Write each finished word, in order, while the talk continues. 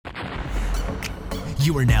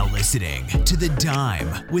You are now listening to The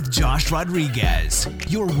Dime with Josh Rodriguez,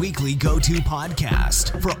 your weekly go-to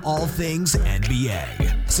podcast for all things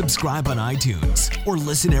NBA. Subscribe on iTunes or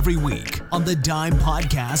listen every week on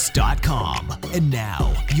thedimepodcast.com. And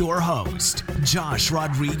now, your host, Josh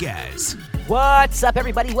Rodriguez. What's up,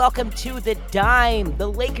 everybody? Welcome to The Dime. The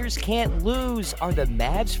Lakers can't lose. Are the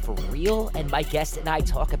Mavs for real? And my guest and I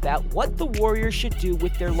talk about what the Warriors should do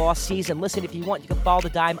with their lost season. Listen, if you want, you can follow The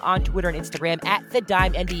Dime on Twitter and Instagram at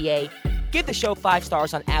TheDimeNBA. Give the show 5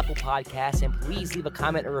 stars on Apple Podcasts, and please leave a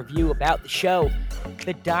comment or review about the show.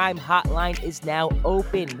 The Dime hotline is now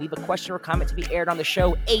open. Leave a question or comment to be aired on the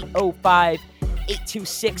show,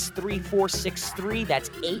 805-826-3463. That's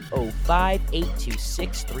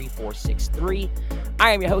 805-826-3463.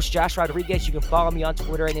 I am your host, Josh Rodriguez. You can follow me on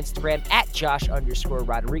Twitter and Instagram at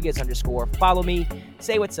Josh_Rodriguez_. Follow me,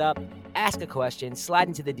 say what's up, ask a question, slide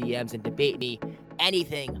into the DMs and debate me.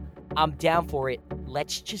 Anything. I'm down for it.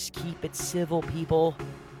 Let's just keep it civil, people.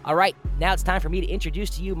 All right, now it's time for me to introduce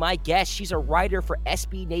to you my guest. She's a writer for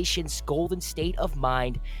SB Nation's Golden State of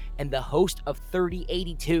Mind and the host of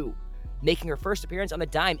 3082. Making her first appearance on The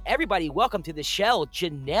Dime, everybody, welcome to the show,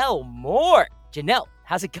 Jannelle Moore. Jannelle,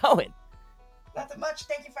 how's it going? Nothing much.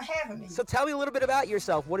 Thank you for having me. So tell me a little bit about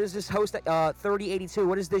yourself. What is this host at 3082?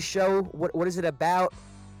 What is this show? What is it about?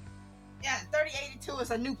 Yeah, 3082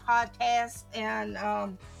 is a new podcast, and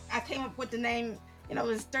I came up with the name. You know, it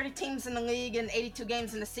was 30 teams in the league and 82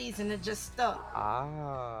 games in the season. It just stuck.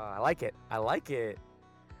 Ah, I like it.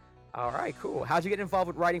 All right, cool. How'd you get involved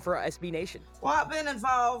with writing for SB Nation? Well, I've been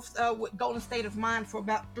involved with Golden State of Mind for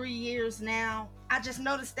about 3 years now. I just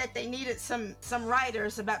noticed that they needed some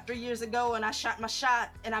writers about 3 years ago, and I shot my shot,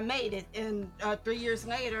 and I made it. And 3 years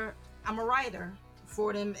later, I'm a writer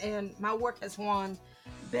for them, and my work has won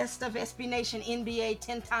Best of SB Nation NBA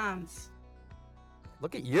 10 times.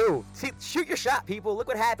 Look at you. See, shoot your shot, people. Look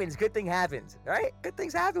what happens. Good thing happens, right? Good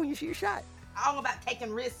things happen when you shoot your shot. All about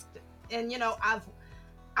taking risks, and you know, I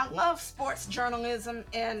love sports journalism,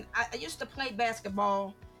 and I used to play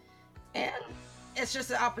basketball, and it's just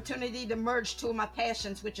an opportunity to merge two of my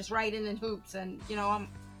passions, which is writing and hoops. And you know, I'm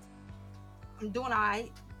doing all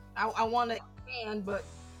right. I want to expand, but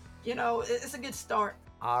you know, it's a good start.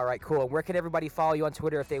 All right, cool. Where can everybody follow you on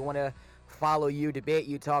Twitter if they want to follow you, debate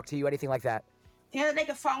you, talk to you, anything like that? Yeah, they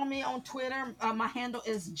can follow me on Twitter. My handle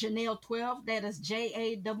is Jannelle12. That is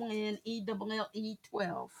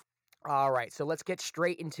JANNELLE12. All right, so let's get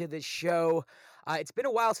straight into the show. It's been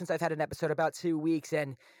a while since I've had an episode, about 2 weeks,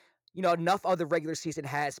 and you know, enough of the regular season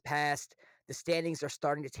has passed. The standings are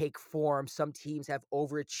starting to take form. Some teams have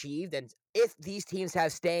overachieved, and if these teams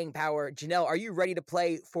have staying power, Jannelle, are you ready to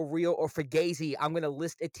play for real or Fugazi? I'm going to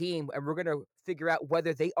list a team, and we're going to figure out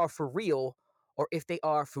whether they are for real or if they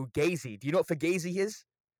are Fugazi. Do you know what Fugazi is?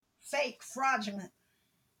 Fake, fraudulent.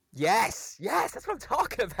 Yes, that's what I'm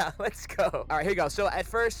talking about. Let's go. All right, here you go. So at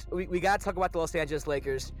first, we got to talk about the Los Angeles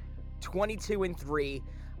Lakers, 22-3.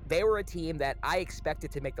 They were a team that I expected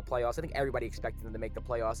to make the playoffs. I think everybody expected them to make the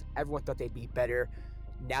playoffs. Everyone thought they'd be better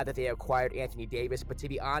now that they acquired Anthony Davis. But to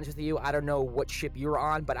be honest with you, I don't know what ship you were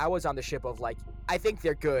on, but I was on the ship of like, I think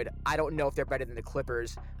they're good. I don't know if they're better than the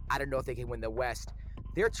Clippers. I don't know if they can win the West.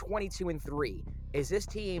 They're 22-3. Is this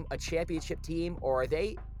team a championship team, or are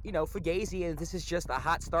they, you know, Fugazi, and this is just a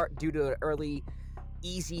hot start due to an early,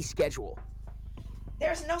 easy schedule?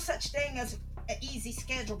 There's no such thing as an easy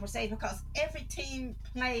schedule per se, because every team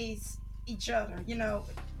plays each other. You know,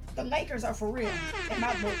 the Lakers are for real in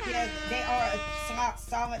my book. Yeah, they are a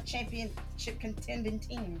solid championship contending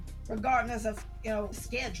team, regardless of, you know,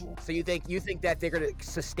 schedule. So you think that they're going to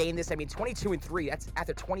sustain this? I mean, 22-3. That's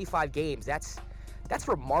after 25 games. That's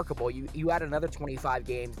remarkable. You add another 25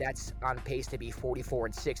 games, that's on pace to be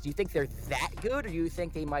 44-6. Do you think they're that good, or do you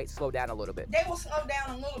think they might slow down a little bit? They will slow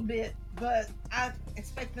down a little bit, but I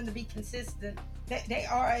expect them to be consistent. They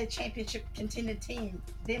are a championship contending team,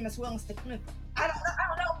 them as well as the Clippers. I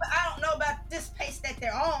don't know about this pace that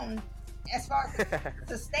they're on as far as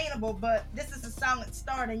sustainable, but this is a solid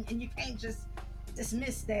start, and you can't just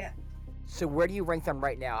dismiss that. So where do you rank them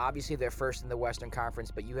right now? Obviously, they're first in the Western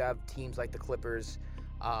Conference, but you have teams like the Clippers.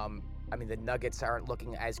 I mean, the Nuggets aren't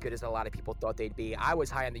looking as good as a lot of people thought they'd be. I was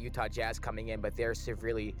high on the Utah Jazz coming in, but they're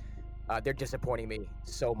severely they're disappointing me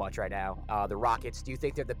so much right now. The Rockets, do you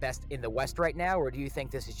think they're the best in the West right now, or do you think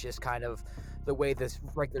this is just kind of the way this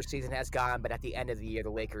regular season has gone, but at the end of the year, the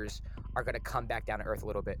Lakers are going to come back down to earth a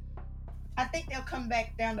little bit? I think they'll come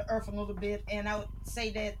back down to earth a little bit, and I would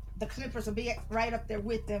say that the Clippers will be right up there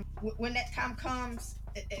with them. When that time comes,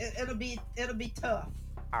 it'll be tough.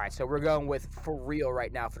 All right, so we're going with for real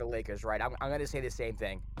right now for the Lakers, right? I'm going to say the same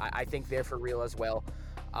thing. I think they're for real as well.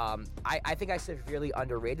 I think I severely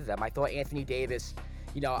underrated them. I thought Anthony Davis,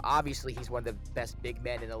 obviously he's one of the best big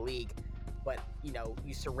men in the league, but,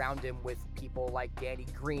 you surround him with people like Danny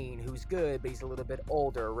Green, who's good, but he's a little bit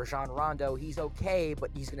older. Rajon Rondo, he's okay, but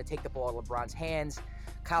he's going to take the ball out of LeBron's hands.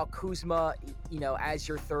 Kyle Kuzma, as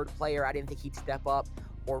your third player, I didn't think he'd step up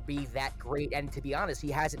or be that great. And to be honest, he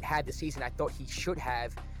hasn't had the season I thought he should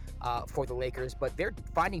have for the Lakers, but they're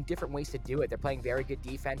finding different ways to do it. They're playing very good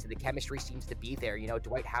defense, and the chemistry seems to be there.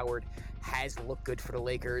 Dwight Howard has looked good for the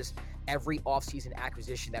Lakers. Every offseason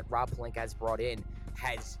acquisition that Rob Pelinka has brought in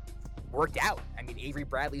has worked out. I mean, Avery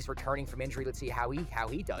Bradley's returning from injury. Let's see how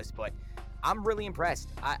he does, but I'm really impressed.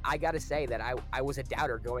 I got to say that I was a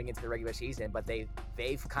doubter going into the regular season, but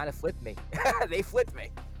they've kind of flipped me. They flipped me.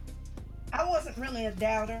 I wasn't really a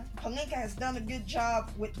doubter. Pelinka has done a good job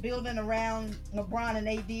with building around LeBron and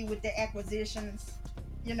AD with their acquisitions.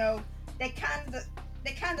 They kind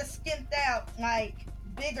of skimped out like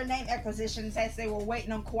bigger name acquisitions as they were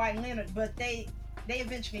waiting on Kawhi Leonard, but they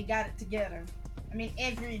eventually got it together. I mean,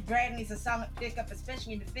 Avery Bradley's a solid pickup,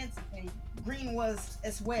 especially defensively. Green was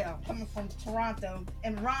as well, coming from Toronto,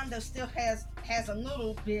 and Rondo still has a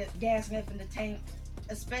little bit gas left in the tank,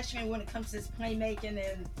 especially when it comes to his playmaking,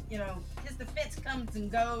 and his defense comes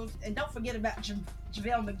and goes. And don't forget about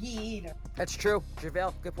JaVale McGee either. That's true.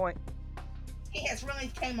 JaVale, good point. He has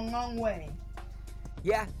really came a long way.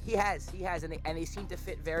 Yeah, he has, and they seem to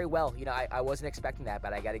fit very well. I wasn't expecting that,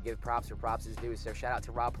 but I got to give props where props is due. So shout out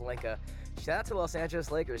to Rob Pelinka. Shout out to Los Angeles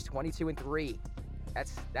Lakers, 22-3.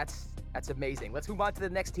 That's amazing. Let's move on to the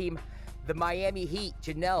next team, the Miami Heat.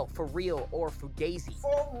 Jannelle, for real or Fugazi?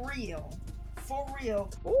 For real.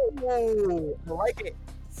 Ooh, I like it.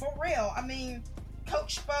 For real. I mean,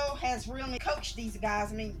 Coach Spo has really coached these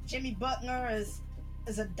guys. I mean, Jimmy Butler is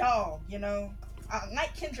a dog,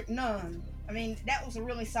 like Kendrick Nunn. I mean, that was a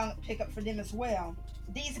really solid pickup for them as well.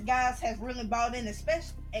 These guys have really bought in,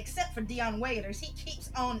 except for Dion Waiters. He keeps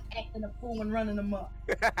on acting a fool and running them up.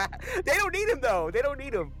 They don't need him, though. They don't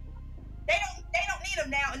need him. They don't need him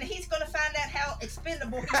now, and he's going to find out how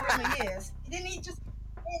expendable he really is. Didn't he just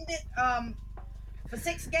end it for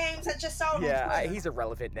 6 games? I just saw him. Yeah, he's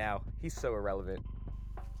irrelevant now. He's so irrelevant.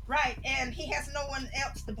 Right, and he has no one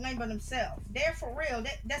else to blame but himself. They're for real.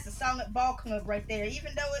 That's a solid ball club right there,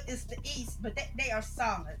 even though it is the East, but they are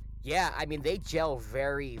solid. Yeah, I mean, they gel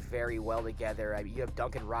very, very well together. I mean, you have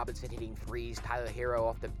Duncan Robinson hitting threes, Tyler Hero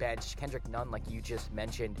off the bench, Kendrick Nunn, like you just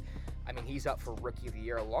mentioned. I mean, he's up for Rookie of the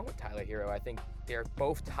Year along with Tyler Hero. I think they're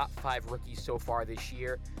both top 5 rookies so far this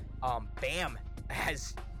year. Bam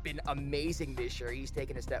has been amazing this year. He's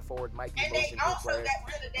taken a step forward. Might be and they also got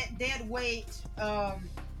rid of that dead weight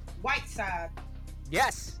Whiteside.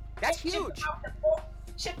 Yes, that's huge.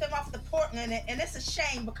 Shipped them off to Portland, and it's a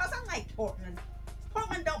shame because I like Portland.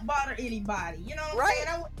 Portland don't bother anybody. You know what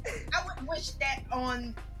I'm saying? I wouldn't wish that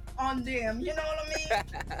on them. You know what I mean?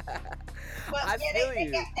 But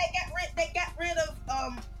they got rid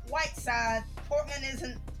of Whiteside. Portland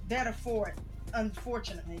isn't better for it,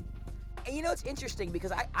 unfortunately. And it's interesting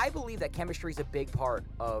because I believe that chemistry is a big part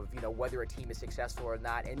of, whether a team is successful or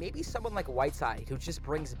not. And maybe someone like Whiteside, who just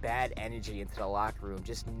brings bad energy into the locker room,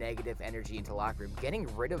 just negative energy into the locker room, getting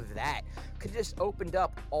rid of that could just opened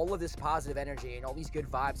up all of this positive energy and all these good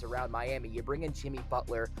vibes around Miami. You bring in Jimmy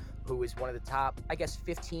Butler, who is one of the top,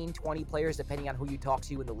 15, 20 players, depending on who you talk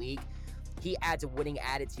to in the league. He adds a winning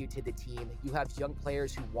attitude to the team. You have young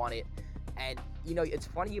players who want it. And, it's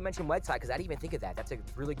funny you mentioned Whiteside because I didn't even think of that. That's a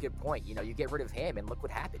really good point. You get rid of him and look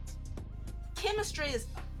what happens. Chemistry is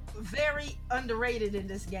very underrated in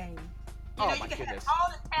this game. My you can goodness. have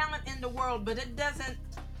all the talent in the world, but it doesn't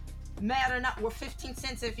matter not worth 15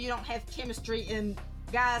 cents if you don't have chemistry in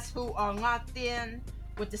guys who are locked in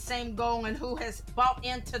with the same goal and who has bought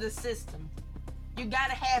into the system. You got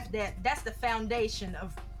to have that. That's the foundation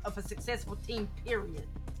of a successful team, period.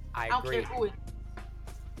 I don't agree. care who it is.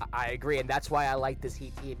 I agree, and that's why I like this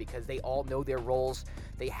Heat team because they all know their roles.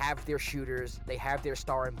 They have their shooters. They have their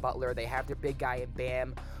star in Butler. They have their big guy in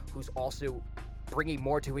Bam, who's also bringing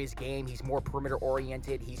more to his game. He's more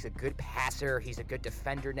perimeter-oriented. He's a good passer. He's a good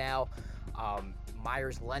defender now.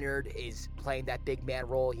 Myers Leonard is playing that big man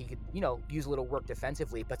role. He could, use a little work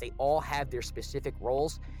defensively, but they all have their specific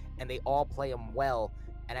roles, and they all play them well.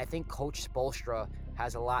 And I think Coach Spoelstra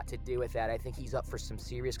has a lot to do with that. I think he's up for some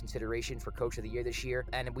serious consideration for Coach of the Year this year.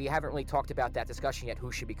 And we haven't really talked about that discussion yet,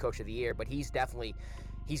 who should be Coach of the Year, but he's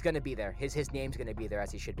going to be there. His name's going to be there as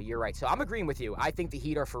he should be. You're right. So I'm agreeing with you. I think the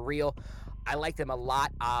Heat are for real. I like them a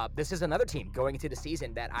lot. This is another team going into the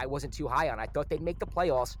season that I wasn't too high on. I thought they'd make the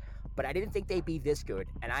playoffs, but I didn't think they'd be this good.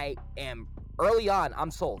 And I am early on,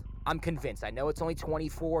 I'm sold. I'm convinced. I know it's only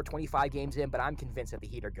 24, 25 games in, but I'm convinced that the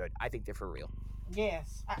Heat are good. I think they're for real.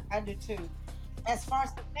 Yes, I do too. As far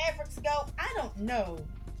as the Mavericks go, I don't know.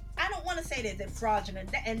 I don't want to say that they're fraudulent,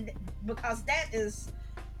 and because that is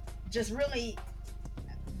just really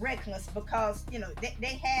reckless. Because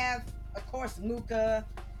they have, of course, Luka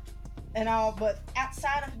and all, but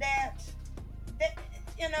outside of that,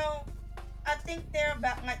 I think they're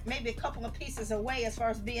about like maybe a couple of pieces away as far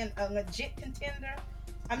as being a legit contender.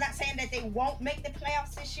 I'm not saying that they won't make the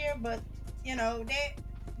playoffs this year, but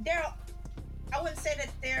they're. I wouldn't say that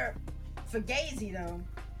they're Fugazi though.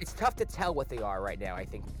 It's tough to tell what they are right now. I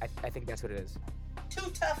think that's what it is. Too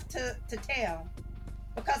tough to tell,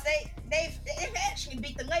 because they've actually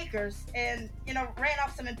beat the Lakers and ran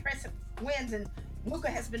off some impressive wins, and Luka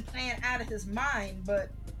has been playing out of his mind. But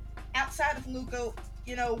outside of Luka,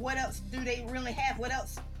 what else do they really have? What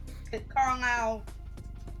else could Carlisle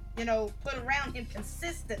put around him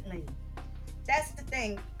consistently? That's the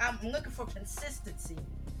thing. I'm looking for consistency.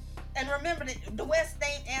 And remember that the West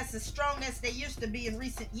ain't as strong as they used to be in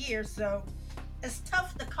recent years, so it's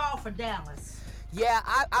tough to call for Dallas. Yeah,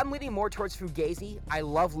 I'm leaning more towards Fugazi. I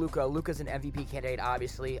love Luka. Luka's an MVP candidate,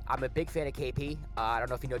 obviously. I'm a big fan of KP. I don't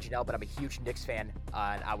know if you know Jannelle, but I'm a huge Knicks fan,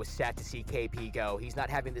 and I was sad to see KP go. He's not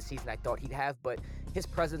having the season I thought he'd have, but his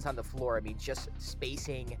presence on the floor, just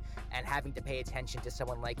spacing and having to pay attention to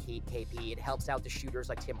someone like KP, it helps out the shooters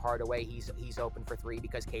like Tim Hardaway. He's open for three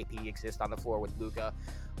because KP exists on the floor with Luka.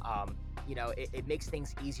 It makes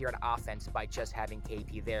things easier on offense by just having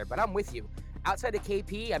KP there. But I'm with you. Outside of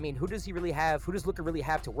KP, who does he really have? Who does Luka really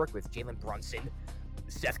have to work with? Jalen Brunson,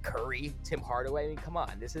 Seth Curry, Tim Hardaway. Come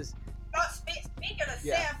on, this is. Speaking of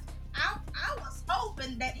Seth, I was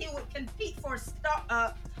hoping that he would compete for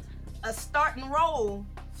a starting role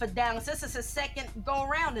for Dallas. This is his second go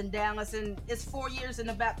around in Dallas, and it's 4 years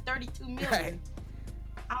and about $32 million. Right.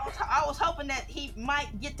 I was hoping that he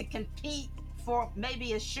might get to compete for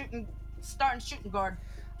maybe a starting shooting guard.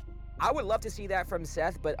 I would love to see that from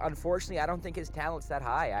Seth, but unfortunately, I don't think his talent's that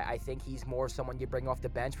high. I think he's more someone you bring off the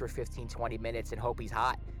bench for 15, 20 minutes and hope he's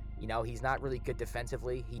hot. He's not really good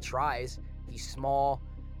defensively. He tries. He's small.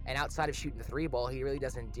 And outside of shooting the three ball, he really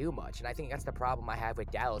doesn't do much. And I think that's the problem I have with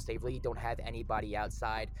Dallas. They really don't have anybody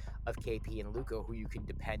outside of KP and Luka who you can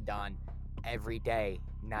depend on every day,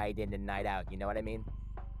 night in and night out. You know what I mean?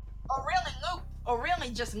 Or really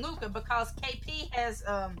just Luka, because KP has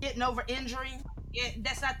getting over injury.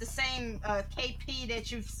 That's not the same KP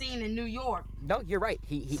that you've seen in New York. No, you're right.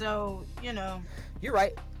 So, You're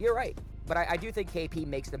right. But I do think KP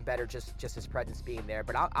makes them better just his presence being there.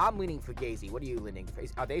 But I'm leaning Fugazi. What are you leaning for?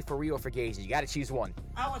 Are they for real or Fugazi? You got to choose one.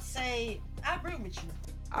 I would say I agree with you.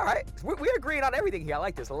 All right. We're agreeing on everything here. I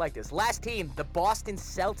like this. Last team, the Boston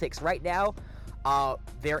Celtics. Right now,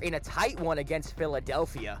 they're in a tight one against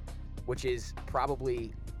Philadelphia, which is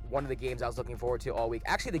probably one of the games I was looking forward to all week.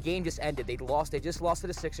 Actually, the game just ended. They just lost to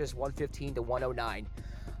the Sixers 115 to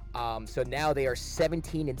 109. So now they are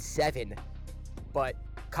 17-7. But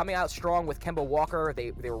coming out strong with Kemba Walker.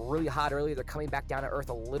 They were really hot earlier. They're coming back down to earth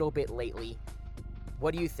a little bit lately.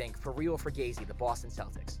 What do you think? For real, for Fugazi, the Boston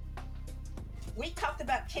Celtics? We talked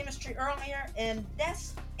about chemistry earlier, and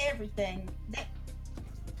that's everything.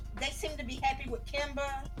 They seem to be happy with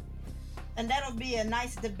Kemba, and that'll be a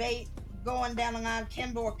nice debate going down the line,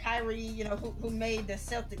 Kemba or Kyrie, who made the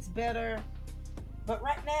Celtics better. But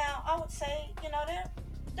right now, I would say,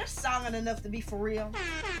 they're solid enough to be for real.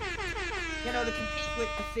 To compete with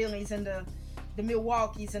the Phillies and the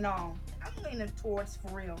Milwaukees and all. I'm leaning towards for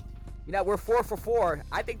real. We're 4 for 4.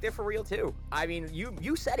 I think they're for real too.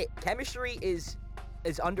 You said it. Chemistry is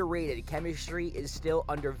underrated. Chemistry is still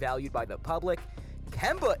undervalued by the public.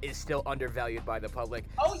 Kemba is still undervalued by the public.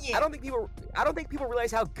 Oh yeah. I don't think people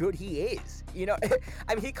realize how good he is.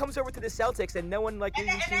 He comes over to the Celtics and no one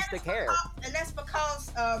seems to care. And that's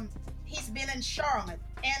because he's been in Charlotte.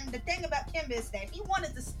 And the thing about Kemba is that he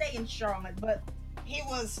wanted to stay in Charlotte, but he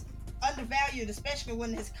was undervalued, especially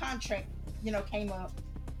when his contract, came up.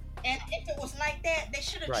 And if it was like that, they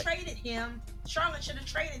should have traded him. Charlotte should have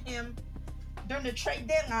traded him during the trade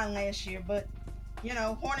deadline last year, but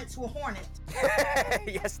Hornets were Hornets.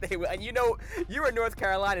 Yes, they will. And you're in North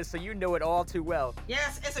Carolina, so you know it all too well.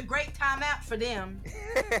 Yes, it's a great timeout for them.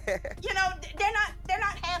 They're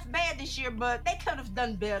not half bad this year, but they could have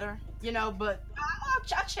done better. But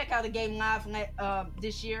I'll check out a game live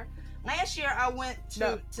this year. Last year I went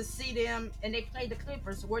to see them, and they played the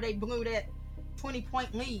Clippers, where they blew that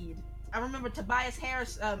 20-point lead. I remember Tobias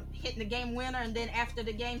Harris hitting the game winner, and then after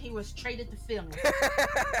the game he was traded to Philly.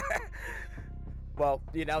 Well,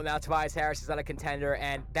 now Tobias Harris is not a contender,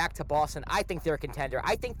 and back to Boston. I think they're a contender.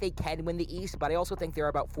 I think they can win the East, but I also think there are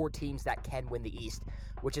about 4 teams that can win the East,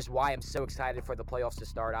 which is why I'm so excited for the playoffs to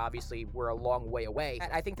start. Obviously, we're a long way away.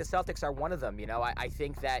 And I think the Celtics are one of them. I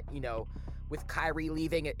think that, with Kyrie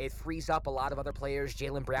leaving, it frees up a lot of other players.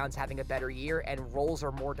 Jaylen Brown's having a better year, and roles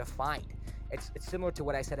are more defined. It's similar to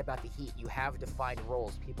what I said about the Heat. You have defined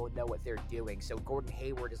roles. People know what they're doing. So Gordon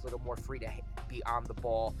Hayward is a little more free to be on the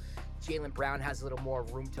ball. Jaylen Brown has a little more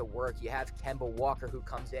room to work. You have Kemba Walker who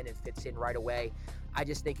comes in and fits in right away. I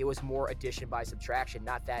just think it was more addition by subtraction.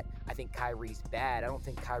 Not that I think Kyrie's bad. I don't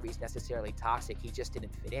think Kyrie's necessarily toxic. He just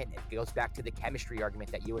didn't fit in. It goes back to the chemistry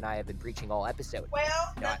argument that you and I have been preaching all episode.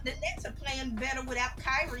 Well, the Nets are playing better without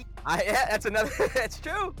Kyrie. Yeah, that's another. That's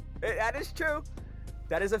true. That is true.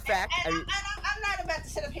 That is a fact. And I'm not about to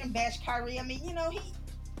sit up here and bash Kyrie. I mean,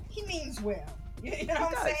 he means well. You know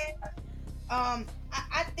what I'm saying? I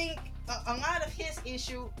think a lot of his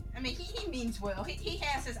issue, I mean, he means well. He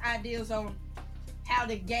has his ideas on how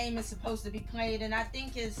the game is supposed to be played, and I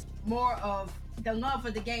think it's more of the love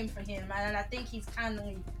of the game for him. And I think he's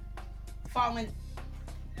kindly fallen,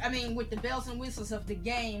 I mean, with the bells and whistles of the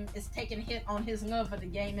game, it's taking a hit on his love of the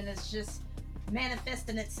game, and it's just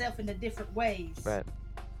manifesting itself in the different ways. Right.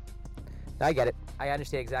 I get it. I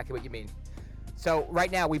understand exactly what you mean. So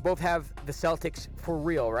right now, we both have the Celtics for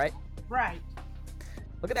real, right? Right.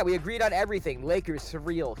 Look at that. We agreed on everything. Lakers for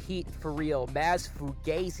real. Heat for real. Mavs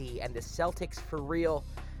Fugazi and the Celtics for real.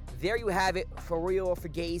 There you have it. For real or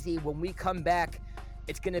Fugazi. When we come back,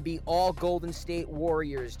 it's going to be all Golden State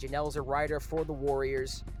Warriors. Jannelle's a writer for the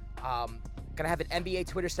Warriors. Going to have an NBA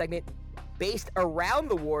Twitter segment based around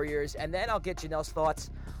the Warriors. And then I'll get Jannelle's thoughts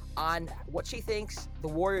on what she thinks the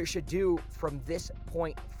Warriors should do from this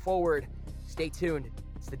point forward. Stay tuned.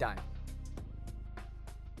 It's The Dime.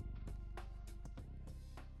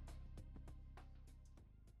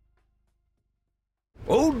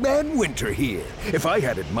 Old Man Winter here. If I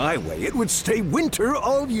had it my way, it would stay winter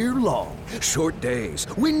all year long. Short days,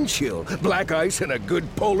 wind chill, black ice, and a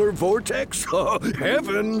good polar vortex. Oh,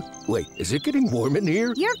 heaven. Wait, is it getting warm in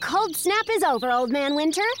here? Your cold snap is over, Old Man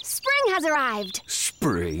Winter. Spring has arrived.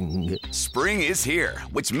 Spring. Spring is here,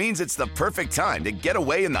 which means it's the perfect time to get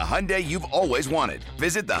away in the Hyundai you've always wanted.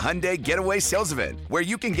 Visit the Hyundai Getaway Sales Event, where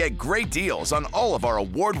you can get great deals on all of our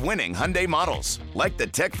award-winning Hyundai models, like the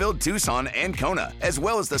tech-filled Tucson and Kona, as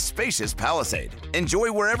well as the spacious Palisade.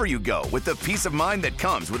 Enjoy wherever you go with the peace of mind that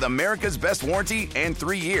comes with America's best warranty and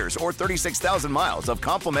 3 years or 36,000 miles of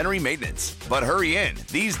complimentary maintenance. But hurry in,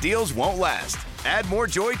 these deals won't last. Add more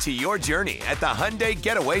joy to your journey at the Hyundai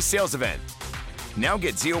Getaway Sales Event. Now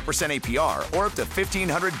get 0% APR or up to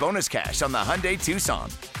 $1,500 bonus cash on the Hyundai Tucson.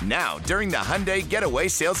 Now, during the Hyundai Getaway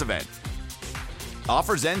Sales Event.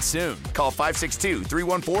 Offers end soon. Call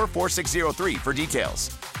 562-314-4603 for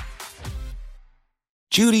details.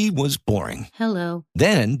 Judy was boring. Hello.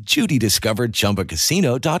 Then Judy discovered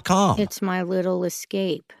ChumbaCasino.com. It's my little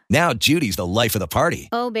escape. Now Judy's the life of the party.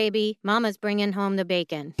 Oh, baby, mama's bringing home the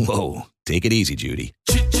bacon. Whoa, take it easy, Judy.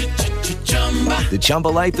 The Chumba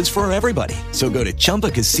life is for everybody. So go to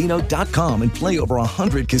ChumbaCasino.com and play over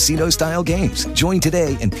 100 casino-style games. Join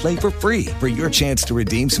today and play for free for your chance to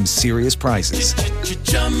redeem some serious prizes.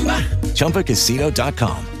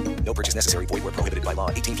 ChumbaCasino.com. No purchase necessary. Void where prohibited by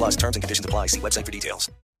law. 18 plus terms and conditions apply. See website for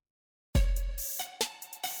details.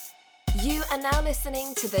 You are now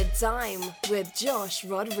listening to The Dime with Josh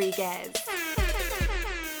Rodriguez.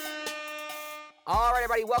 All right,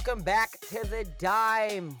 everybody, welcome back to The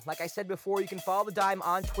Dime. Like I said before, you can follow The Dime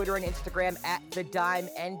on Twitter and Instagram at The Dime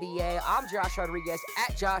NBA. I'm Josh Rodriguez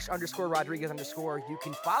at Josh_Rodriguez_. You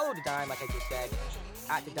can follow The Dime, like I just said,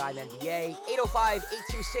 at The Dime NBA.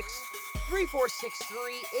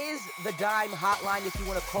 805-826-3463 is The Dime hotline if you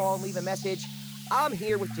want to call and leave a message. I'm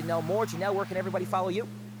here with Jannelle Moore. Jannelle, where can everybody follow you?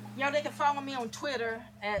 They can follow me on Twitter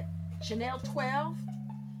at Jannelle12.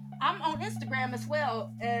 I'm on Instagram as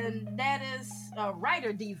well, and that is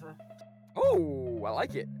Writer Diva. Oh, I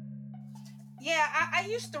like it. Yeah, I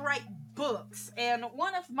used to write books, and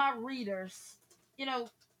one of my readers,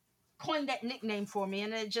 coined that nickname for me,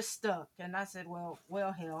 and it just stuck. And I said, well,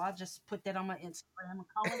 hell, I'll just put that on my Instagram and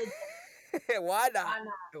call it a day. Why not?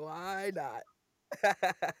 Why not?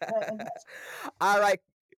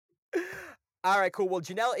 All right, cool. Well,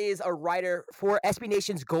 Jannelle is a writer for SB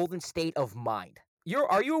Nation's Golden State of Mind.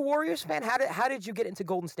 Are you a Warriors fan? How did you get into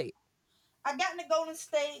Golden State? I got into Golden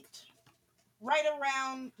State right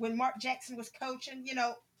around when Mark Jackson was coaching.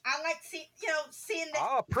 I like seeing that.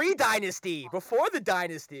 Oh, pre-dynasty, before the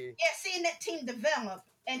dynasty. Yeah, seeing that team develop,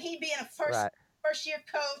 and he being a first year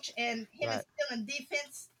coach, and him still in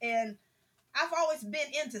defense. And I've always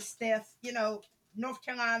been into Steph. North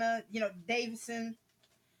Carolina, Davidson,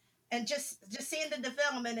 and just seeing the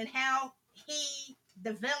development and how he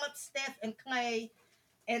developed Steph and Clay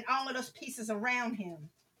and all of those pieces around him.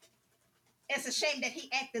 It's a shame that he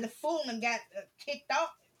acted a fool and got kicked out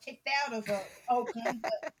of Oakland.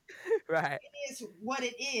 But Right. it is what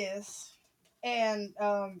it is, and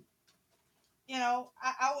I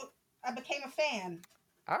became a fan.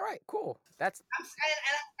 All right, cool. That's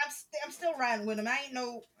I'm still riding with him. I ain't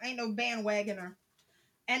no bandwagoner,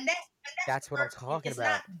 and that's what I'm talking it's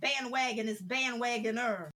about. not bandwagon, it's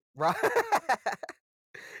bandwagoner. Right.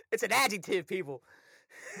 It's an adjective, people.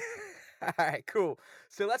 All right, cool.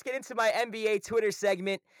 So let's get into my NBA Twitter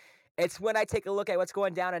segment. It's when I take a look at what's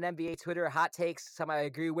going down on NBA Twitter, hot takes, some I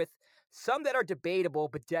agree with, some that are debatable,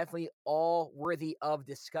 but definitely all worthy of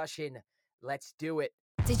discussion. Let's do it.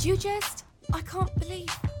 Did you just? I can't believe.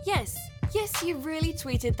 Yes, you really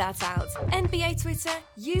tweeted that out. NBA Twitter,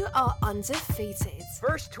 you are undefeated.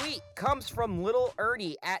 First tweet comes from Little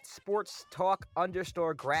Ernie at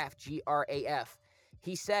sportstalk_graph, GRAF.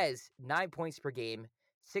 He says 9 points per game,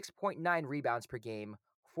 6.9 rebounds per game,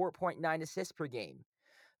 4.9 assists per game.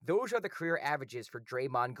 Those are the career averages for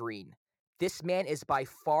Draymond Green. This man is by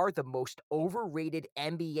far the most overrated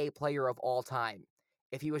NBA player of all time.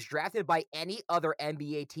 If he was drafted by any other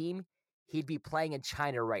NBA team, he'd be playing in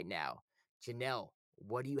China right now. Jannelle,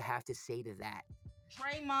 what do you have to say to that?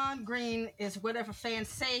 Draymond Green is whatever fans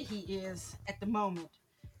say he is at the moment,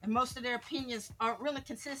 and most of their opinions aren't really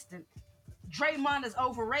consistent. Draymond is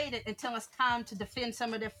overrated until it's time to defend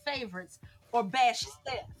some of their favorites or bash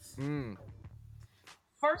Steph.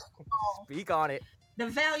 First of all, speak on it. The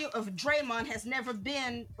value of Draymond has never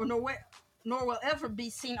been, or nor will ever be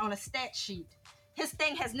seen on a stat sheet. His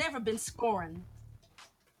thing has never been scoring.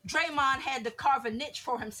 Draymond had to carve a niche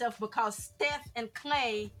for himself because Steph and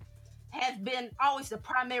Clay have been always the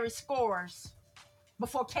primary scorers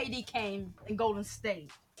before KD came in Golden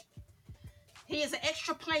State. He is an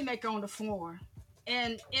extra playmaker on the floor,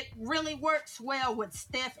 and it really works well with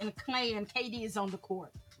Steph and Clay and KD is on the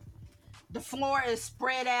court. The floor is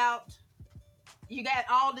spread out. You got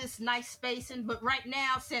all this nice spacing, but right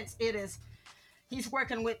now, since he's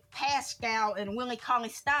working with Pascal and Willie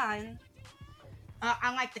Cauley-Stein,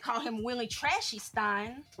 I like to call him Willie Trashy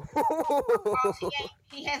Stein.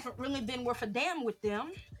 He hasn't really been worth a damn with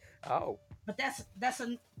them. Oh. But that's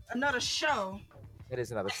another show. It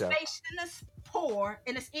is another show. The spacing is poor,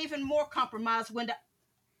 and it's even more compromised when the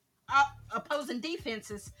opposing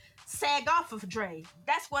defenses sag off of Dre.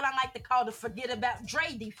 That's what I like to call the forget about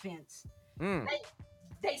Dre defense.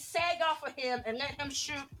 They sag off of him and let him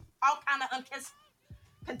shoot all kind of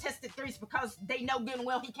uncontested threes because they know good and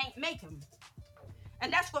well he can't make them.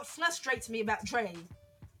 And that's what frustrates me about Dre.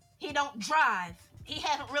 He don't drive. He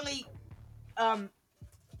hasn't really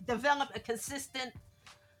developed a consistent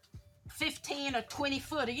 15 or 20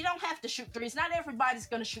 footer. You don't have to shoot threes. Not everybody's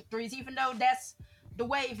going to shoot threes, even though that's the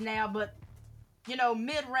wave now. But,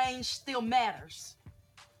 mid-range still matters.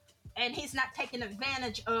 And he's not taking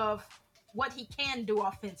advantage of what he can do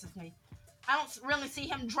offensively. I don't really see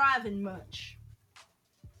him driving much.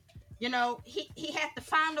 He had to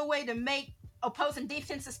find a way to make opposing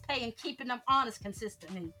defenses pay and keeping them honest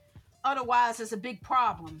consistently. Otherwise, it's a big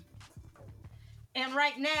problem. And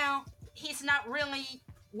right now, he's not really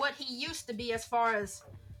what he used to be as far as,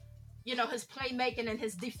 his playmaking and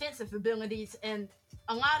his defensive abilities. And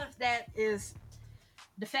a lot of that is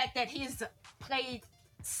the fact that he's played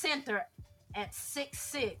center at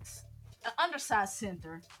 6'6", an undersized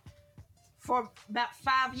center, for about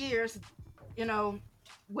 5 years,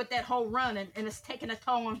 with that whole run, and it's taking a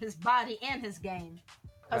toll on his body and his game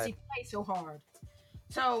because he plays so hard.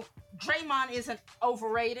 So Draymond isn't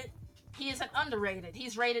overrated. He isn't underrated.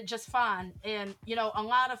 He's rated just fine. And, a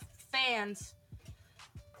lot of fans,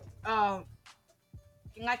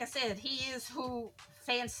 like I said, he is who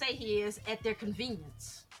fans say he is at their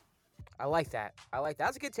convenience. I like that. That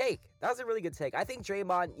was a good take. That was a really good take. I think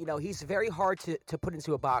Draymond, he's very hard to put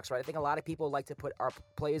into a box, right? I think a lot of people like to put our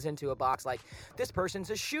players into a box like, this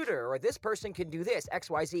person's a shooter, or this person can do this,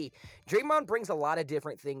 X, Y, Z. Draymond brings a lot of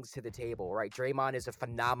different things to the table, right? Draymond is a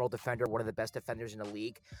phenomenal defender, one of the best defenders in the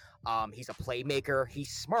league. He's a playmaker.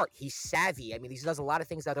 He's smart. He's savvy. I mean, he does a lot of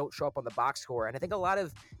things that don't show up on the box score. And I think a lot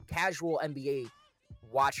of casual NBA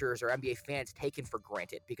watchers or NBA fans taken for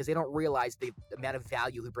granted because they don't realize the amount of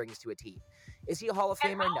value he brings to a team. Is he a Hall of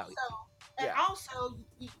Famer? No. Also,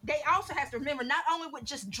 they also have to remember, not only with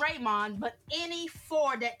just Draymond, but any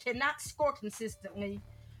four that cannot score consistently,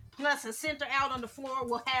 plus a center out on the floor,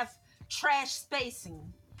 will have trash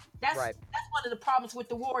spacing. That's one of the problems with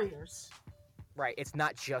the Warriors. Right. It's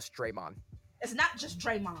not just Draymond. It's not just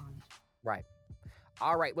Draymond. Right.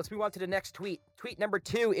 All right, let's move on to the next tweet. Tweet number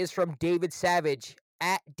 2 is from David Savage,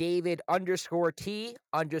 at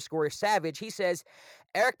David_T_Savage. He says,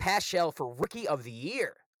 Eric Paschal for Rookie of the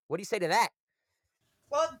Year. What do you say to that?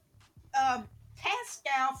 Well,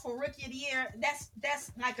 Pascal for Rookie of the Year,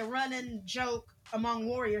 that's like a running joke among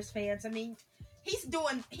Warriors fans. I mean, he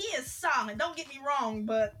is solid. Don't get me wrong,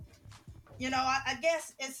 but, I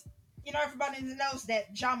guess it's, everybody knows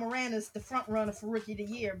that Ja Morant is the front runner for Rookie of the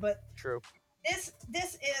Year, but True. This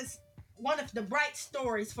is one of the bright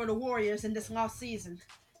stories for the Warriors in this lost season.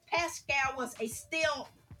 Pascal was a steal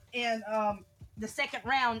in the second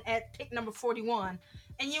round at pick number 41.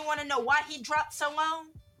 And you want to know why he dropped so low?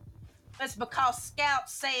 It's because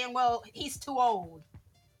scouts saying, well, he's too old.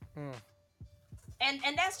 And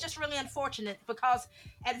that's just really unfortunate because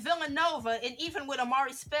at Villanova, and even with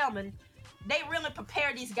Amari Spellman, they really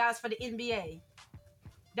prepare these guys for the NBA.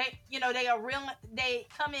 They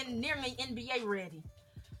come in nearly NBA ready.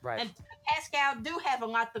 Right. And Pascal do have a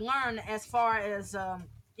lot to learn as far as not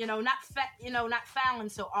fouling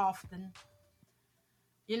so often.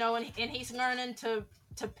 And he's learning to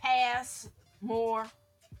pass more.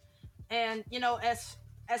 And as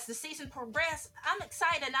the season progressed, I'm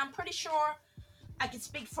excited. I'm pretty sure I can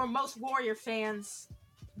speak for most Warrior fans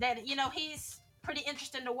that he's pretty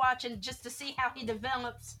interesting to watch and just to see how he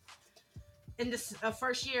develops in this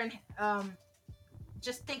first year, and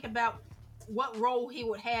just think about what role he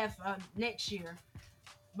would have next year.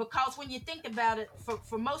 Because when you think about it,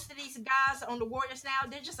 for most of these guys on the Warriors now,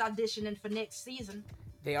 they're just auditioning for next season.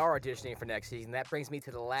 They are auditioning for next season. That brings me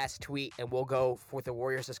to the last tweet, and we'll go for the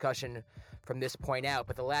Warriors discussion from this point out.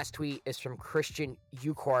 But the last tweet is from Christian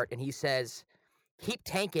Ucart, and he says, keep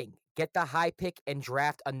tanking, get the high pick, and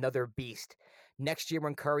draft another beast. Next year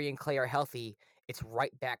when Curry and Clay are healthy, it's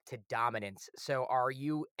right back to dominance. So are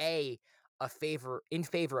you in favor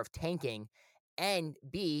of tanking? And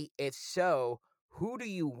B, if so, who do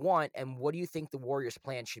you want and what do you think the Warriors'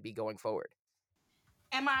 plan should be going forward?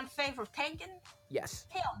 Am I in favor of tanking? Yes.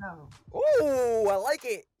 Hell no. Oh, I like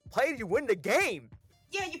it. Play to win the game.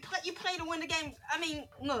 Yeah, you play to win the game. I mean,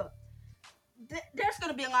 look, there's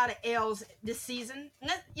going to be a lot of L's this season.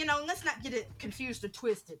 Let's not get it confused or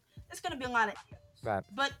twisted. There's going to be a lot of L's. Right.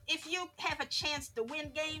 But if you have a chance to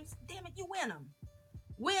win games, damn it, you win them.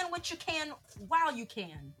 Win what you can while you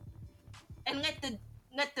can. And let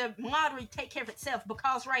the lottery take care of itself.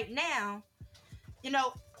 Because right now,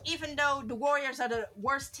 even though the Warriors are the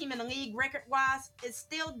worst team in the league record-wise, it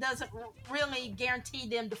still doesn't really guarantee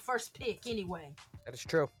them the first pick anyway. That is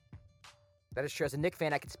true. As a Knicks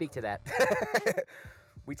fan, I can speak to that.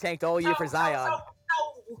 We tanked all year for Zion. So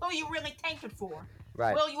who are you really tanking for?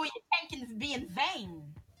 Right. Will your tanking be in vain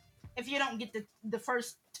if you don't get the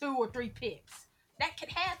first 2 or 3 picks? That could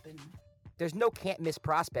happen. There's no can't-miss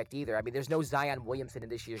prospect either. I mean, there's no Zion Williamson in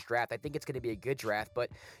this year's draft. I think it's going to be a good draft, but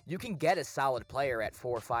you can get a solid player at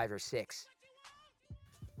 4, 5, or 6.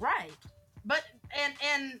 Right. But,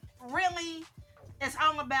 and really, it's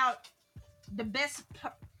all about the best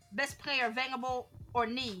player available or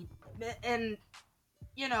need. And,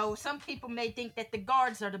 some people may think that the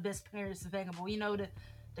guards are the best players available.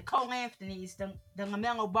 The Cole Anthonys, the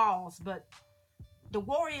LaMelo Balls, but the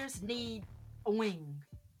Warriors need a wing.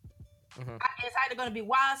 Mm-hmm. It's either going to be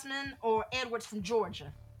Wiseman or Edwards from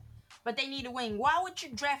Georgia. But they need a wing. Why would you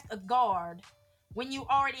draft a guard when you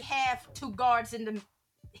already have 2 guards in the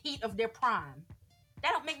heat of their prime?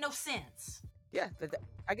 That don't make no sense. Yeah,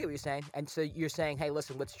 I get what you're saying. And so you're saying, hey,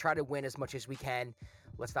 listen, let's try to win as much as we can.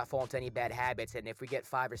 Let's not fall into any bad habits. And if we get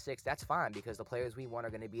 5 or 6, that's fine because the players we want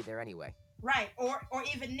are going to be there anyway. Right, or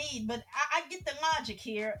even need. But I get the logic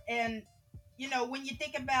here. And, when you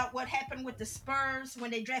think about what happened with the Spurs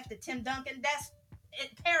when they drafted Tim Duncan,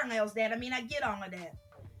 it parallels that. I mean, I get all of that.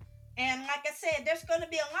 And like I said, there's going to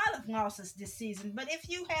be a lot of losses this season. But if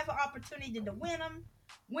you have an opportunity to win them,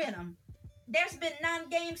 win them. There's been 9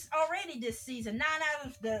 games already this season. 9 out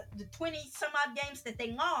of the 20-some-odd games that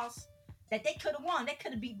they lost that they could have won. They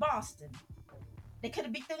could have beat Boston. They could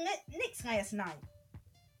have beat the Knicks last night.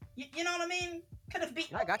 You know what I mean? Could have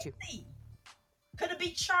beat I got you. Could have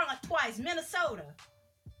beat Charlotte twice. Minnesota.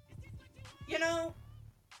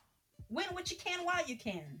 Win what you can while you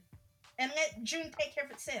can. And let June take care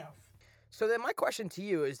of itself. So then my question to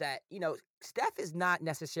you is that, Steph is not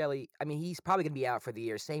necessarily, I mean, he's probably going to be out for the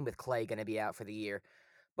year. Same with Clay going to be out for the year.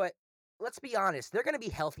 But let's be honest, they're going to be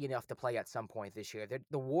healthy enough to play at some point this year.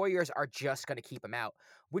 The Warriors are just going to keep him out.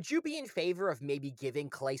 Would you be in favor of maybe giving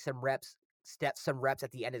Clay some reps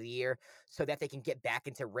at the end of the year so that they can get back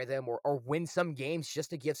into rhythm or win some games just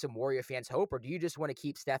to give some Warrior fans hope? Or do you just want to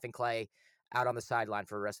keep Steph and Clay out on the sideline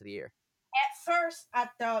for the rest of the year? At first I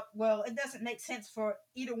thought, well, it doesn't make sense for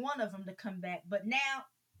either one of them to come back. But now,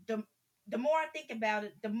 the more I think about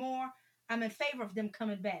it, the more I'm in favor of them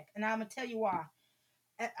coming back. And I'm going to tell you why.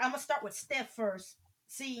 I'm going to start with Steph first.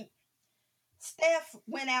 See, Steph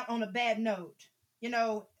went out on a bad note. You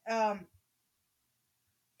know,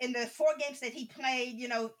 in the 4 games that he played, you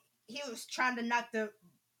know, he was trying to knock the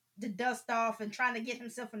dust off and trying to get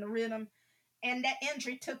himself in the rhythm. And that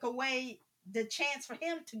injury took away the chance for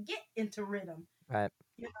him to get into rhythm. Right.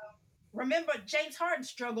 You know, remember, James Harden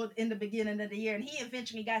struggled in the beginning of the year, and he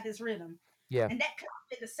eventually got his rhythm. Yeah. And that could have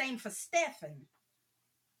been the same for Stephen.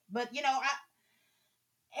 But, you know,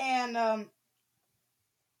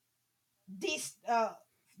 these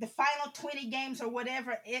the final 20 games or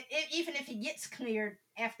whatever, even if he gets cleared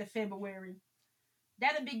after February,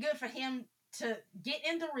 that'd be good for him to get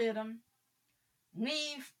in the rhythm,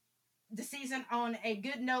 leave the season on a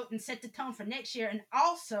good note, and set the tone for next year, and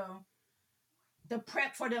also the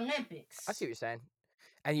prep for the Olympics. I see what you're saying.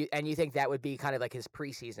 And you think that would be kind of like his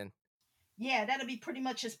preseason? Yeah, that'll be pretty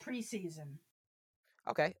much his preseason.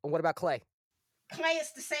 Okay. And what about Clay? Clay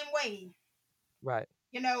is the same way. Right.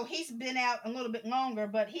 You know, he's been out a little bit longer,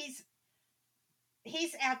 but he's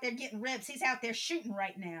out there getting reps. He's out there shooting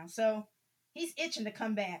right now. So he's itching to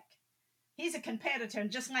come back. He's a competitor,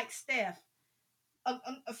 and just like Steph,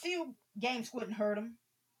 a few games wouldn't hurt him.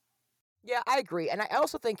 Yeah, I agree. And I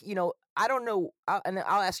also think, you know, I don't know, and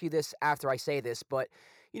I'll ask you this after I say this, but,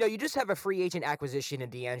 you know, you just have a free agent acquisition in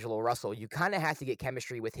D'Angelo Russell. You kind of have to get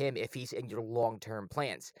chemistry with him if he's in your long-term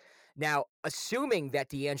plans. Now, assuming that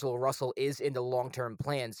D'Angelo Russell is in the long-term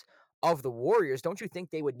plans of the Warriors, don't you think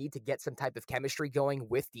they would need to get some type of chemistry going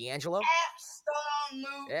with D'Angelo?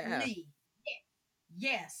 Absolutely. Yeah.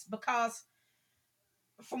 Yes, because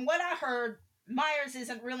from what I heard, Myers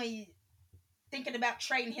isn't really thinking about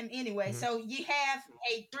trading him anyway. So you have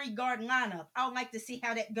a 3-guard lineup. I would like to see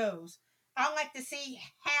how that goes. I would like to see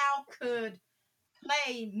how could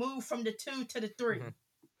Clay move from the 2 to the 3.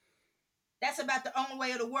 That's about the only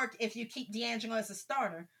way it'll work if you keep D'Angelo as a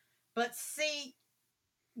starter. But see,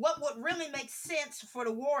 what would really make sense for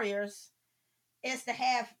the Warriors is to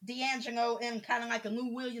have D'Angelo in kind of like a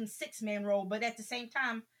Lou Williams 6-man role. But at the same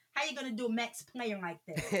time, how are you going to do a max player like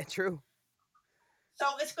that? True. So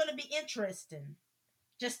it's going to be interesting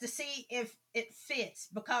just to see if it fits,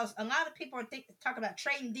 because a lot of people are talking about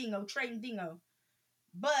trading Dingo,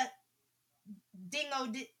 but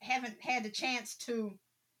Dingo haven't had the chance to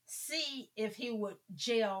see if he would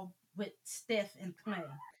gel with Steph and Clay.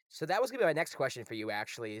 So that was going to be my next question for you,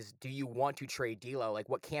 actually, is do you want to trade D'Lo? Like,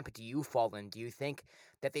 what camp do you fall in? Do you think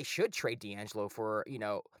that they should trade D'Angelo for, you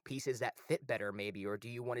know, pieces that fit better, maybe? Or do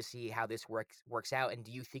you want to see how this works out, and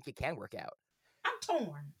do you think it can work out? I'm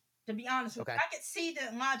torn, to be honest with you. I could see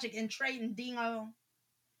the logic in trading D'Lo,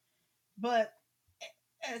 but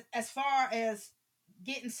as far as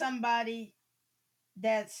getting somebody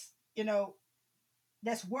that's, you know,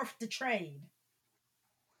 that's worth the trade,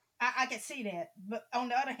 I can see that. But on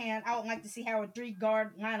the other hand, I would like to see how a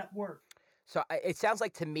 3-guard lineup works. So it sounds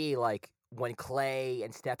like to me like when Clay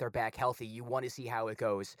and Steph are back healthy, you want to see how it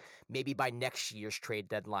goes. Maybe by next year's trade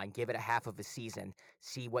deadline, give it a half of a season,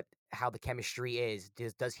 see how the chemistry is.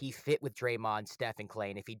 Does he fit with Draymond, Steph, and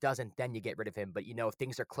Clay? And if he doesn't, then you get rid of him. But, you know, if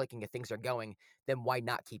things are clicking, if things are going, then why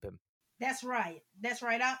not keep him? That's right. That's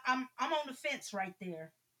right. I'm on the fence right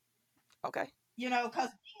there. Okay. You know, because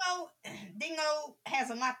Dingo has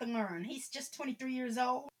a lot to learn. He's just 23 years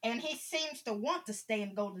old, and he seems to want to stay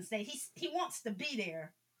in Golden State. He wants to be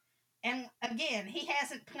there. And again, he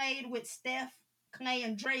hasn't played with Steph, Clay,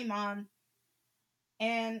 and Draymond.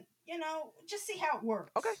 And, you know, just see how it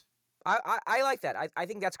works. Okay. I like that. I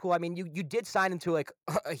think that's cool. I mean, you did sign him to like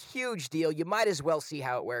a huge deal. You might as well see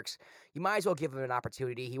how it works. You might as well give him an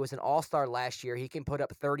opportunity. He was an all-star last year. He can put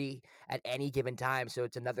up 30 at any given time, so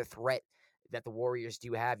it's another threat that the Warriors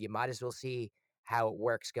do have. You might as well see how it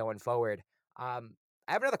works going forward. I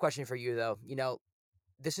have another question for you, though. You know,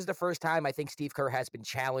 this is the first time I think Steve Kerr has been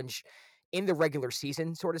challenged in the regular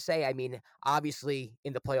season, sort of say. I mean, obviously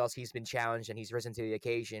in the playoffs he's been challenged and he's risen to the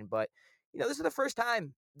occasion, but you know, this is the first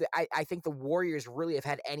time that I think the Warriors really have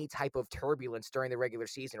had any type of turbulence during the regular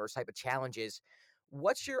season or type of challenges.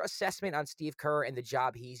 What's your assessment on Steve Kerr and the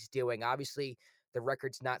job he's doing? Obviously, the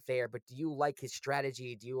record's not there, but do you like his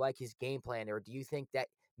strategy? Do you like his game plan? Or do you think that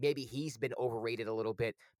maybe he's been overrated a little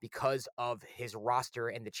bit because of his roster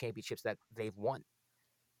and the championships that they've won?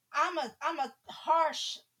 I'm a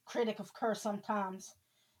harsh critic of Kerr sometimes,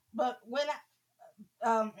 but when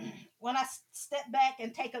I step back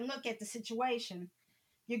and take a look at the situation,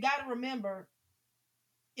 you got to remember,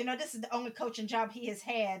 you know, this is the only coaching job he has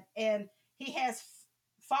had, and he has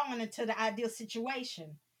fallen into the ideal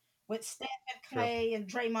situation with Steph and Clay and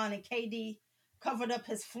Draymond and KD covered up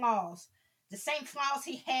his flaws. The same flaws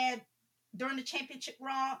he had during the championship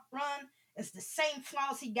run is the same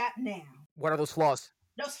flaws he got now. What are those flaws?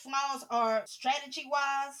 Those flaws are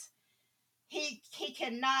strategy-wise. He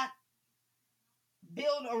cannot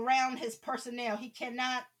build around his personnel. He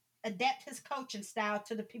cannot adapt his coaching style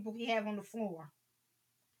to the people he have on the floor.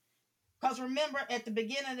 Because remember, at the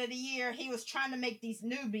beginning of the year, he was trying to make these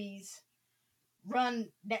newbies run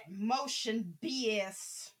that motion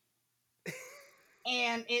BS.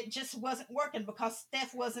 And it just wasn't working because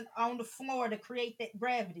Steph wasn't on the floor to create that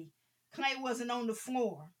gravity. Clay wasn't on the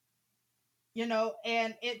floor.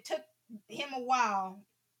 And it took him a while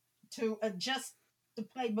to adjust the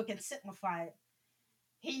playbook and simplify it.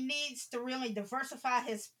 He needs to really diversify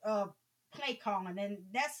his play calling, and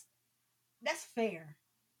that's fair.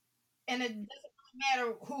 And it doesn't really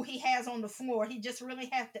matter who he has on the floor. He just really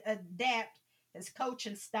has to adapt his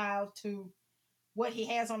coaching style to what he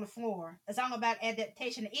has on the floor. It's all about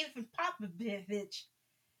adaptation. Even Popovich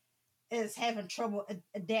is having trouble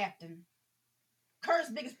adapting. Kerr's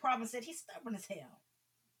biggest problem is that he's stubborn as hell.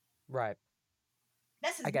 Right.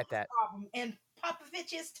 That's his biggest problem. And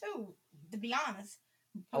Popovich is too, to be honest.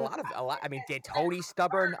 A lot. I mean, D'Antoni's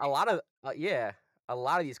stubborn. A lot of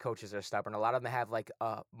these coaches are stubborn. A lot of them have like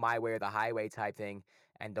my way or the highway type thing,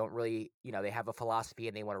 and don't really, they have a philosophy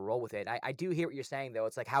and they want to roll with it. I do hear what you're saying though.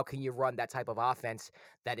 It's like, how can you run that type of offense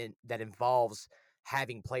that involves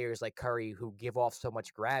having players like Curry who give off so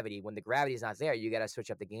much gravity? When the gravity is not there, you got to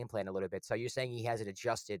switch up the game plan a little bit. So you're saying he hasn't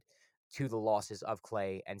adjusted to the losses of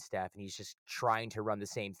Clay and Steph, and he's just trying to run the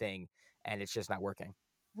same thing, and it's just not working.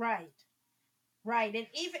 Right. And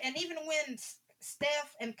even when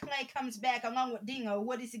Steph and Clay comes back along with Dingo,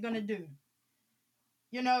 what is he gonna do?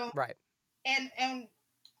 Right. And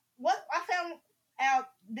what I found out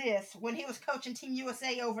this when he was coaching Team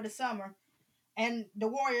USA over the summer, and the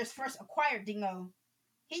Warriors first acquired Dingo,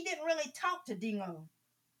 he didn't really talk to Dingo,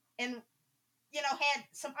 and had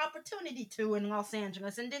some opportunity to in Los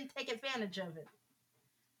Angeles and didn't take advantage of it.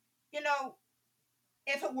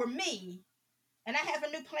 If it were me, and I have a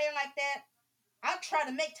new player like that, I'd try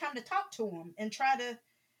to make time to talk to him and try to,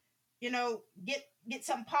 get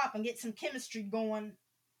some pop and get some chemistry going.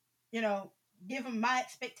 Give him my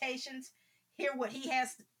expectations, hear what he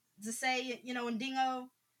has to say, in Dingo.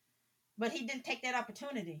 But he didn't take that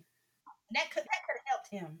opportunity. That could have helped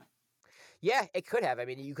him. Yeah, it could have. I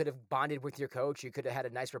mean, you could have bonded with your coach. You could have had a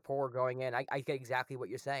nice rapport going in. I get exactly what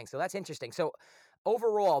you're saying. So that's interesting. So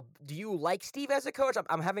overall, do you like Steve as a coach?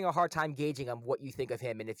 I'm having a hard time gauging on what you think of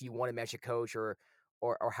him and if you want him as your coach or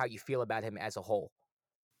how you feel about him as a whole.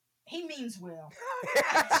 He means well.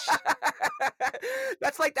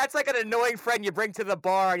 That's like an annoying friend you bring to the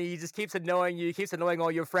bar and he just keeps annoying you. He keeps annoying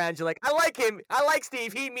all your friends. You're like, I like him. I like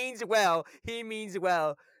Steve. He means well. He means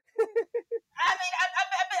well. I mean,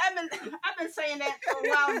 I've been saying that for a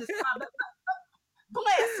while in this time, but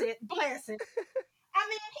bless it. I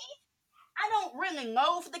mean, I don't really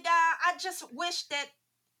loathe the guy. I just wish that,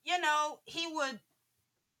 he would,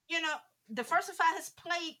 diversify his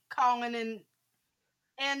play calling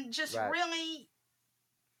and just really,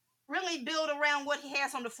 really build around what he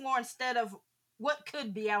has on the floor instead of what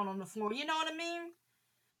could be out on the floor. You know what I mean?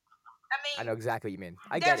 I know exactly what you mean.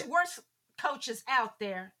 There's worse coaches out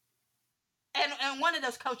there. And one of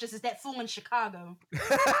those coaches is that fool in Chicago.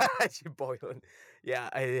 Boylan. Yeah,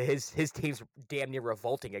 his team's damn near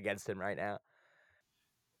revolting against him right now.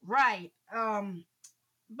 Right.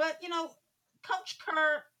 But, Coach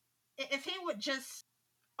Kerr, if he would just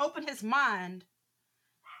open his mind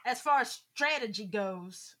as far as strategy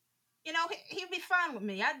goes, he'd be fine with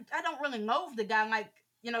me. I don't really loathe the guy like,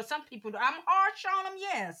 some people do. I'm harsh on him,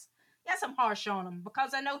 yes. Yes, I'm harsh on him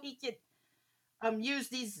because I know he could use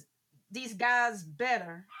these guys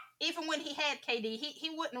better. Even when he had KD, he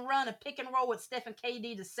wouldn't run a pick and roll with Steph and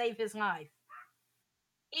KD to save his life.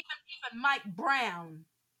 Even Mike Brown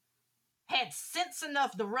had sense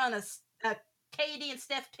enough to run a KD and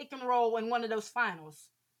Steph pick and roll in one of those finals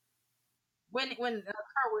when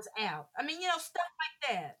Kerr was out. I mean, stuff like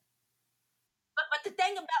that. But the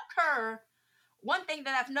thing about Kerr, one thing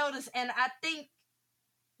that I've noticed, and I think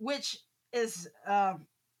which is a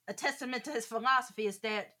testament to his philosophy, is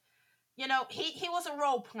that he was a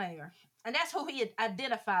role player, and that's who he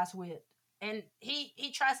identifies with, and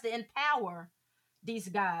he tries to empower these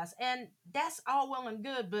guys, and that's all well and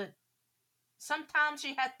good, but sometimes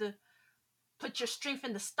you have to put your strength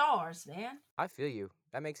in the stars, man. I feel you.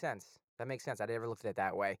 That makes sense. I never looked at it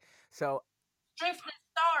that way. So strength in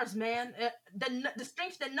the stars, man. The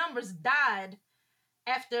strength in numbers died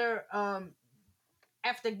after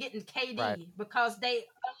after getting KD Right. because they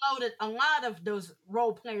unloaded a lot of those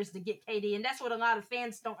role players to get KD, and that's what a lot of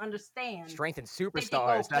fans don't understand. Strengthen They think,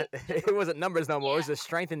 superstars. oh, It wasn't numbers no more. It was yeah. just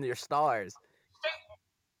strengthen your stars.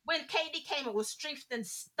 When KD came, it was strengthened Yeah.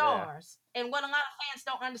 stars. And what a lot of fans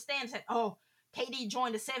don't understand is that, oh, KD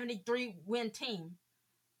joined a 73-win team.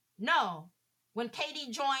 No. When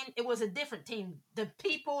KD joined, it was a different team. The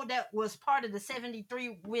people that was part of the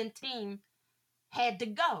 73-win team had to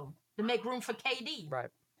go to make room for KD. Right.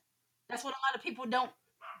 That's what a lot of people don't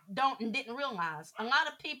and didn't realize. A lot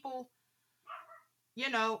of people, a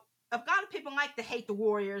lot of people like to hate the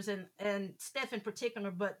Warriors and Steph in particular,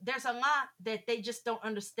 but there's a lot that they just don't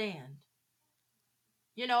understand.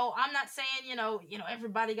 I'm not saying,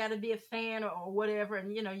 everybody got to be a fan or whatever,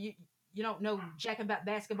 and, you don't know jack about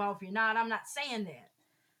basketball if you're not. I'm not saying that.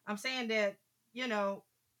 I'm saying that,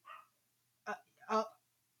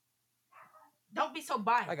 don't be so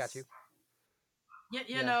biased. I got you.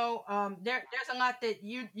 There's a lot that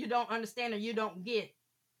you don't understand or you don't get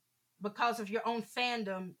because of your own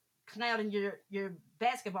fandom clouding your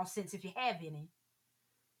basketball sense, if you have any.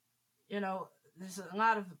 There's a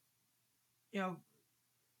lot of,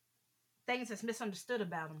 things that's misunderstood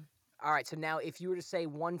about them. All right, so now if you were to say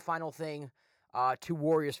one final thing to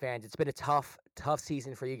Warriors fans, it's been a tough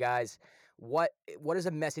season for you guys. What is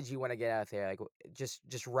a message you want to get out there? Like, just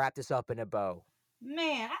wrap this up in a bow.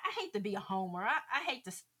 Man, I hate to be a homer. I hate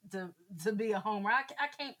to be a homer. I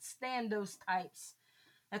can't stand those types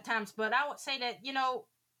at times. But I would say that,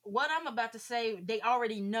 what I'm about to say, they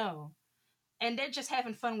already know. And they're just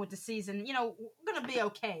having fun with the season. We're going to be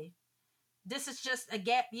okay. This is just a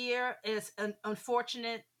gap year. It's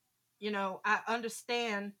unfortunate. I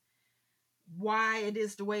understand why it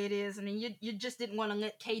is the way it is. I mean, you just didn't want to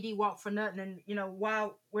let KD walk for nothing, and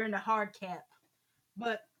while we're in the hard cap.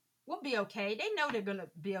 But we'll be okay. They know they're gonna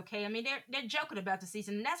be okay. I mean, they're joking about the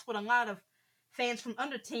season, and that's what a lot of fans from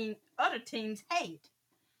other teams hate.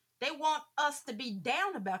 They want us to be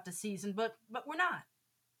down about the season, but we're not.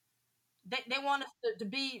 They want us to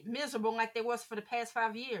be miserable like they was for the past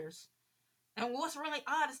 5 years. And what's really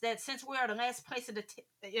odd is that since we are the last place in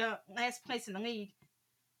the league,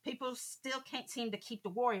 people still can't seem to keep the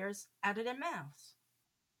Warriors out of their mouths.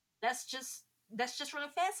 That's just really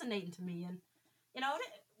fascinating to me, and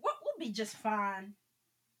we'll be just fine.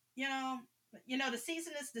 The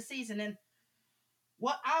season is the season, and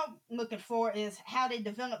what I'm looking for is how they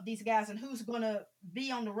develop these guys and who's going to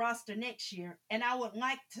be on the roster next year. And I would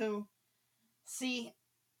like to see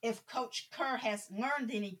if Coach Kerr has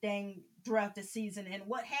learned anything throughout the season and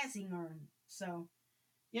what has he learned. So,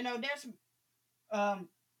 there's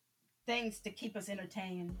things to keep us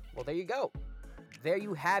entertained. Well, there you go. There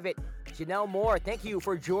you have it. Jannelle Moore, thank you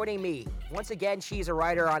for joining me. Once again, she's a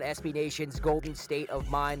writer on SB Nation's Golden State of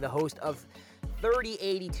Mind, the host of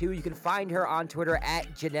 3082. You can find her on Twitter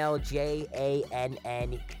at Jannelle,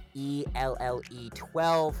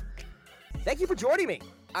 JANNELLE12. Thank you for joining me.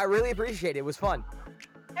 I really appreciate it. It was fun.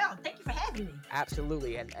 Hell, thank you for having me.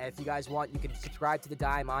 Absolutely. And if you guys want, you can subscribe to The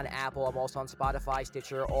Dime on Apple. I'm also on Spotify,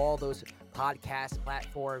 Stitcher, all those podcast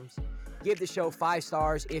platforms. Give the show 5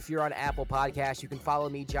 stars if you're on Apple Podcasts. You can follow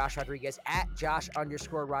me, Josh Rodriguez, at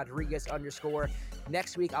Josh_Rodriguez_.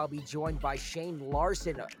 Next week, I'll be joined by Shane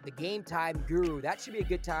Larson, the Game Time Guru. That should be a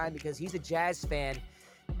good time because he's a Jazz fan.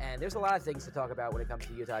 And there's a lot of things to talk about when it comes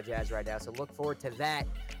to Utah Jazz right now. So look forward to that.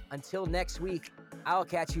 Until next week, I'll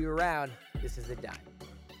catch you around. This is The Dime.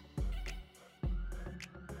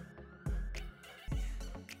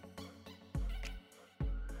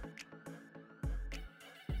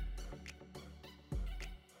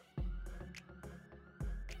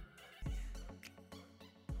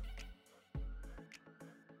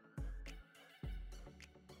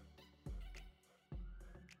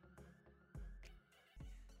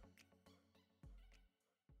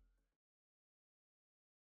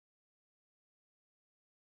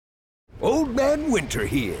 Old Man Winter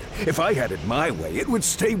here. If I had it my way, it would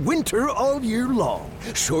stay winter all year long.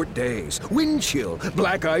 Short days, wind chill,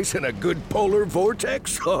 black ice, and a good polar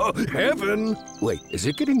vortex. Oh, heaven! Wait, is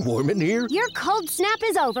it getting warm in here? Your cold snap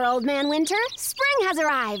is over, Old Man Winter. Spring has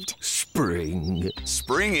arrived. Spring.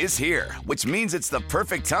 Spring is here, which means it's the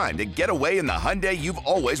perfect time to get away in the Hyundai you've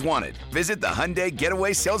always wanted. Visit the Hyundai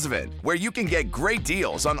Getaway Sales Event, where you can get great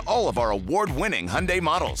deals on all of our award-winning Hyundai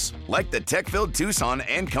models, like the tech-filled Tucson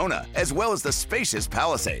and Kona, as well as the spacious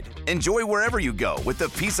Palisade. Enjoy wherever you go with the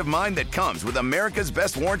peace of mind that comes with America's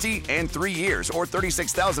best warranty and 3 years or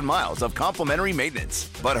 36,000 miles of complimentary maintenance.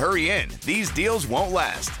 But hurry in, these deals won't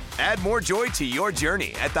last. Add more joy to your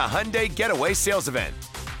journey at the Hyundai Getaway Sales Event.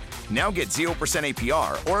 Now get 0%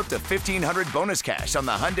 APR or up to $1,500 bonus cash on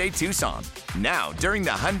the Hyundai Tucson. Now, during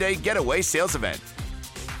the Hyundai Getaway Sales Event.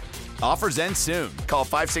 Offers end soon. Call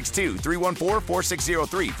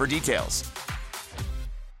 562-314-4603 for details.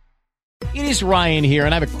 It is Ryan here,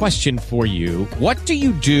 and I have a question for you. What do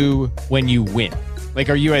you do when you win? Like,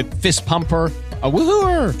 are you a fist pumper, a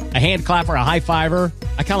woohooer, a hand clapper, a high fiver?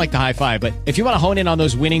 I kind of like the high five, but if you want to hone in on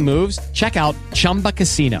those winning moves, check out Chumba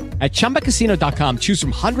Casino. At ChumbaCasino.com, choose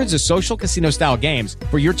from hundreds of social casino-style games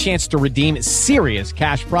for your chance to redeem serious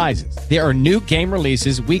cash prizes. There are new game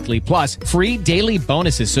releases weekly, plus free daily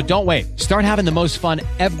bonuses. So don't wait. Start having the most fun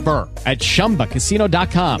ever at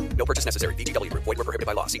ChumbaCasino.com. No purchase necessary. VGW Group. Void where prohibited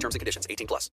by law. See terms and conditions. 18+.